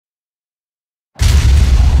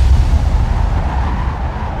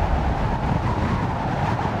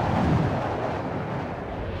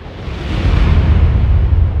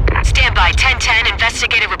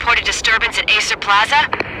disturbance at Acer Plaza?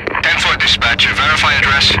 10-4 dispatcher, verify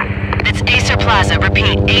address. It's Acer Plaza,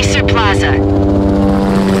 repeat, Acer Plaza.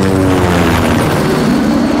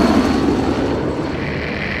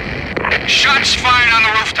 Shots fired on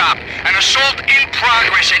the rooftop. An assault in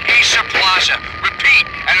progress at Acer Plaza. Repeat,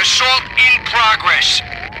 an assault in progress.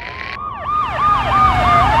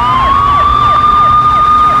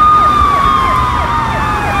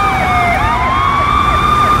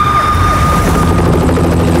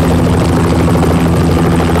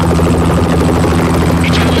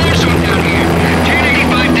 It's a war zone down here.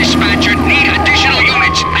 1085 dispatcher, need additional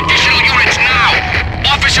units. Additional units now.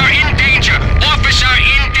 Officer in danger. Officer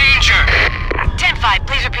in danger. 10-5,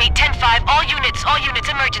 please repeat, 10-5, all units,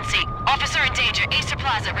 emergency. Officer in danger, Acer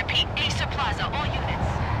Plaza, repeat, Acer Plaza, all units.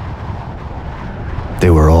 They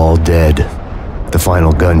were all dead. The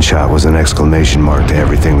final gunshot was an exclamation mark to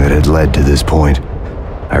everything that had led to this point.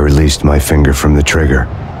 I released my finger from the trigger,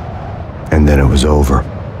 and then it was over.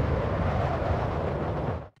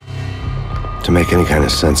 To make any kind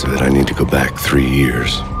of sense of it, I need to go back 3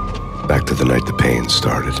 years. Back to the night the pain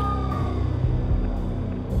started.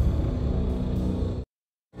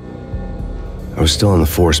 I was still in the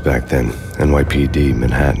force back then. NYPD,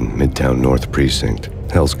 Manhattan, Midtown North Precinct,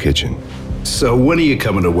 Hell's Kitchen. So when are you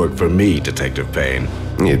coming to work for me, Detective Payne?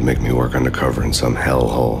 You'd make me work undercover in some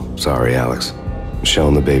hellhole. Sorry, Alex. Michelle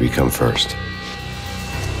and the baby come first.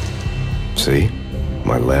 See?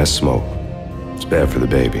 My last smoke. It's bad for the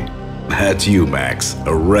baby. That's you, Max.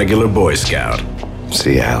 A regular Boy Scout.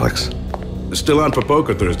 See ya, Alex. Still on for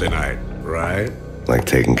poker Thursday night, right? Like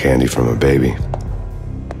taking candy from a baby.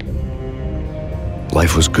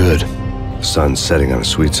 Life was good. The sun setting on a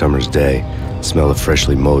sweet summer's day, the smell of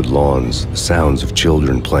freshly mowed lawns, the sounds of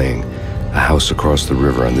children playing, a house across the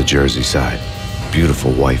river on the Jersey side, a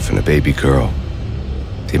beautiful wife and a baby girl.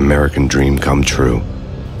 The American dream come true.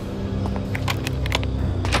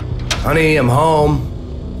 Honey, I'm home.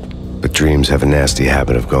 But dreams have a nasty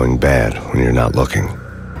habit of going bad when you're not looking.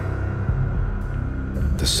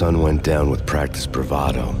 The sun went down with practiced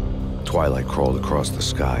bravado. Twilight crawled across the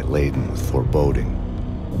sky, laden with foreboding.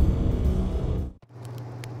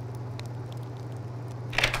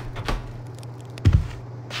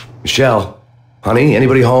 Michelle, honey,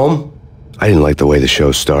 anybody home? I didn't like the way the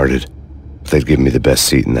show started. They'd given me the best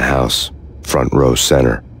seat in the house, front row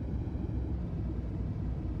center.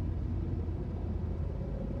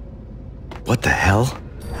 What the hell?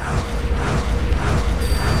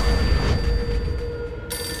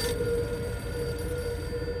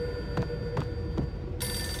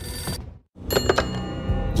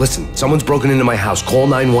 Listen, someone's broken into my house. Call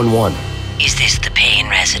 911. Is this the Payne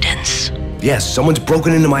residence? Yes, someone's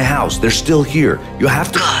broken into my house. They're still here. You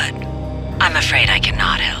have to— Good. I'm afraid I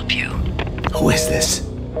cannot help you. Who is this?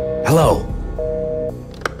 Hello?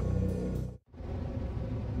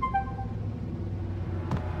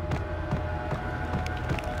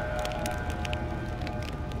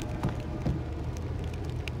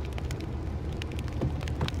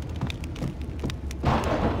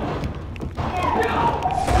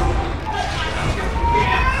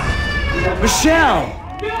 Michelle!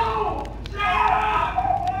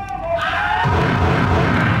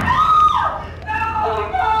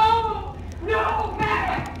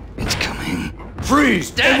 It's coming.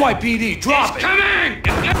 Freeze! NYPD, drop it! Coming!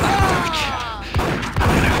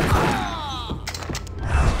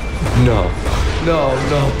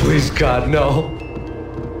 No, please, God, no.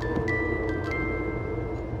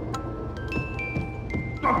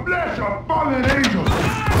 The flesh of fallen angels!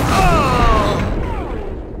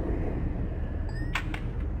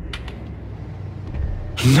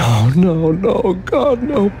 No, God,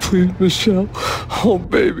 no, please, Michelle. Oh,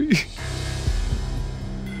 baby.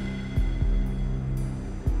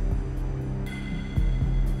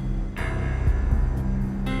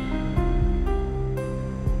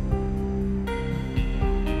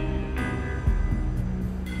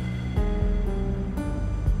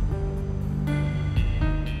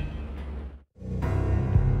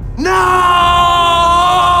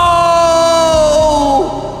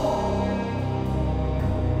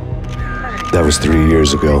 That was 3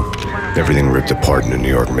 years ago. Everything ripped apart in a New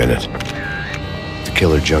York minute. The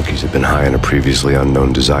killer junkies had been high on a previously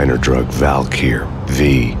unknown designer drug, Valkyr,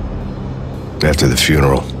 V. After the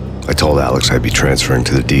funeral, I told Alex I'd be transferring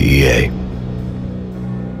to the DEA.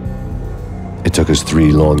 It took us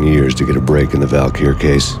 3 long years to get a break in the Valkyr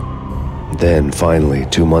case. Then, finally,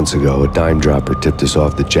 2 months ago, a dime dropper tipped us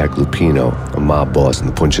off that Jack Lupino, a mob boss in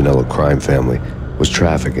the Punchinello crime family, was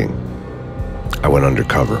trafficking. I went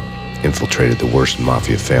undercover. Infiltrated the worst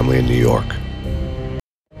mafia family in New York.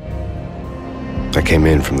 I came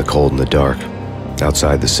in from the cold and the dark.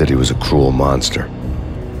 Outside the city was a cruel monster.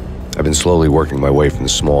 I've been slowly working my way from the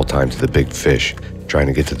small time to the big fish, trying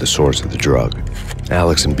to get to the source of the drug.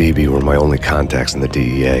 Alex and BB were my only contacts in the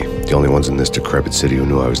DEA, the only ones in this decrepit city who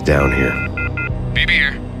knew I was down here. BB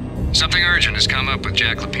here. Something urgent has come up with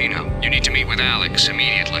Jack Lupino. You need to meet with Alex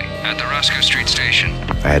immediately at the Roscoe Street station.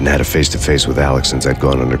 I hadn't had a face-to-face with Alex since I'd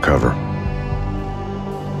gone undercover.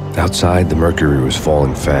 Outside, the mercury was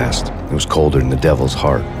falling fast. It was colder than the devil's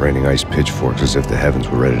heart, raining ice pitchforks as if the heavens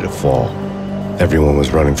were ready to fall. Everyone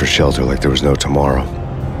was running for shelter like there was no tomorrow.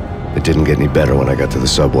 It didn't get any better when I got to the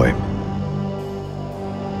subway.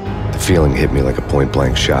 The feeling hit me like a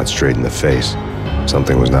point-blank shot straight in the face.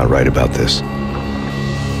 Something was not right about this.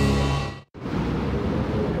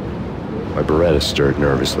 My Beretta stirred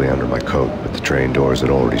nervously under my coat, but the train doors had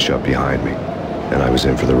already shut behind me, and I was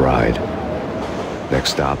in for the ride.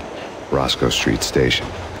 Next stop, Roscoe Street Station,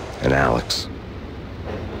 and Alex.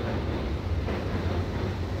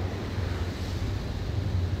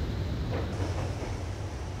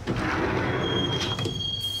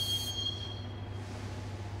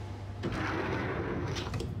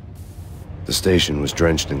 The station was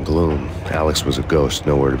drenched in gloom. Alex was a ghost,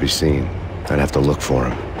 nowhere to be seen. I'd have to look for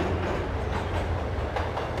him.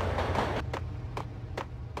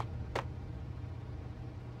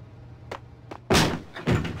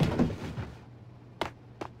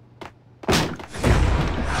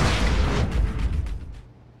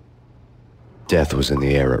 Death was in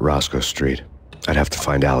the air at Roscoe Street. I'd have to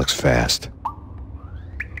find Alex fast.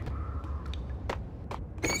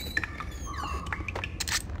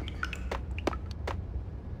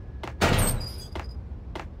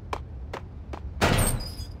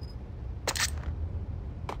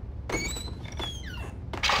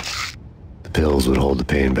 The pills would hold the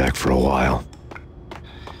pain back for a while.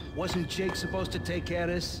 Wasn't Jake supposed to take care of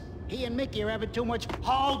this? He and Mickey are having too much.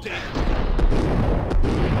 Hold it!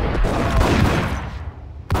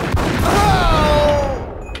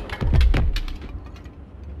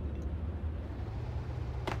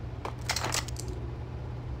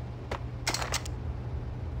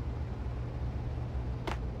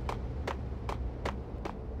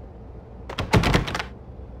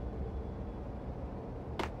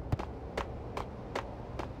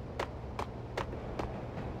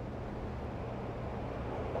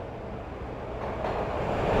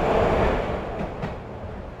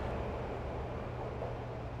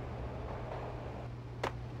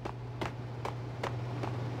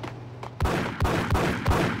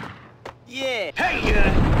 Yeah! Hey,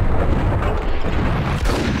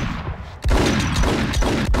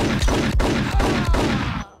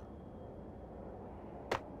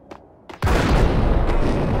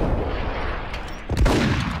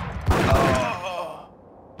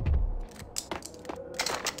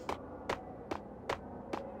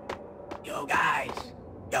 Yo, guys!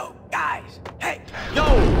 Yo, guys! Hey! Yo!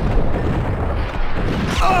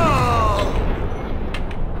 Oh!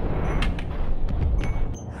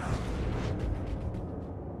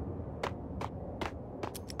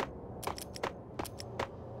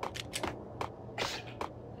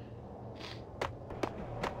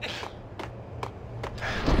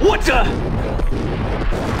 What the?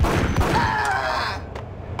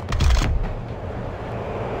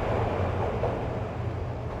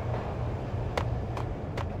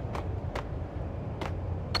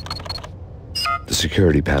 The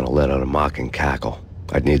security panel let out a mocking cackle.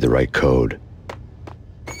 I'd need the right code.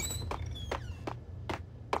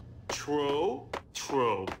 True.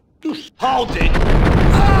 Hold it!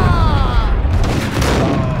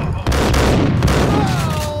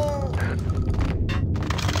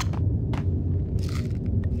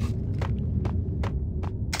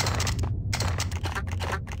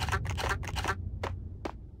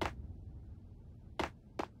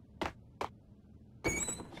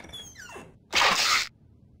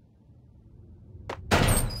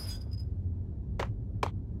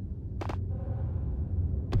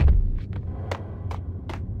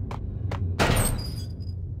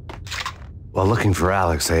 While looking for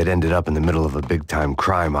Alex, I had ended up in the middle of a big-time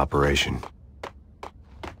crime operation.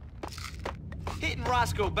 Hitting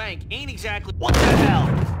Roscoe Bank ain't exactly... What the hell?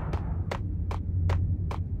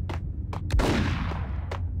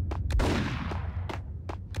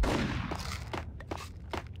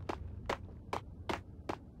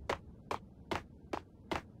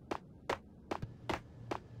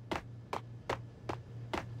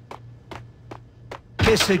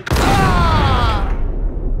 Kiss it.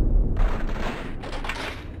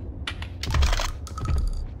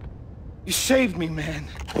 You saved me, man.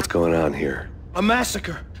 What's going on here? A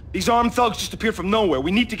massacre. These armed thugs just appeared from nowhere.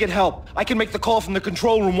 We need to get help. I can make the call from the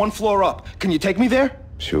control room 1 floor up. Can you take me there?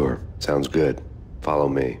 Sure, sounds good. Follow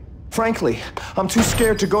me. Frankly, I'm too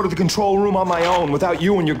scared to go to the control room on my own without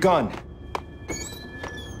you and your gun.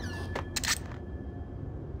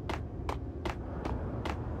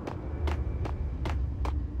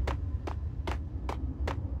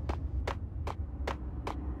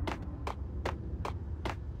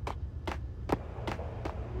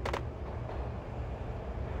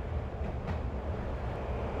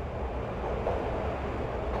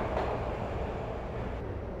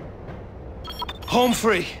 Home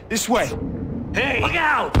free. This way. Hey! Look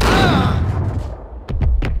out!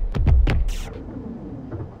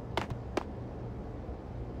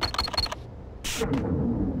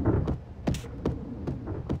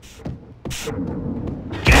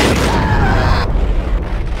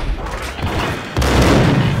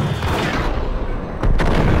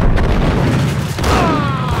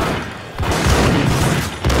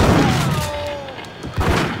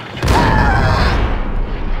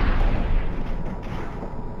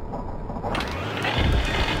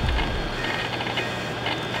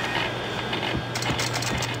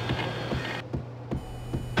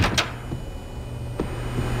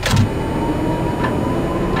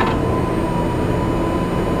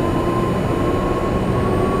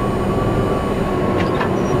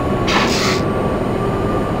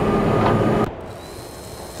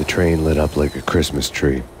 The train lit up like a Christmas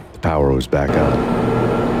tree. The power was back on.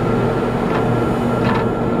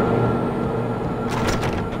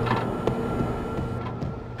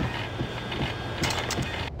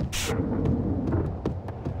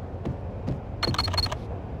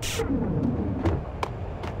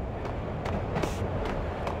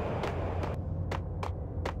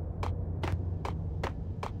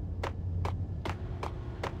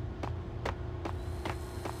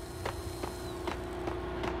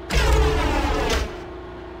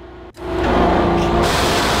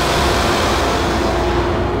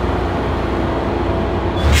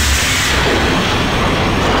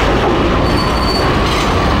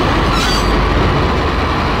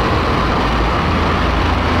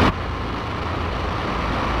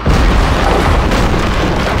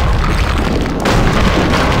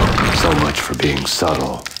 So much for being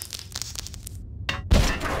subtle.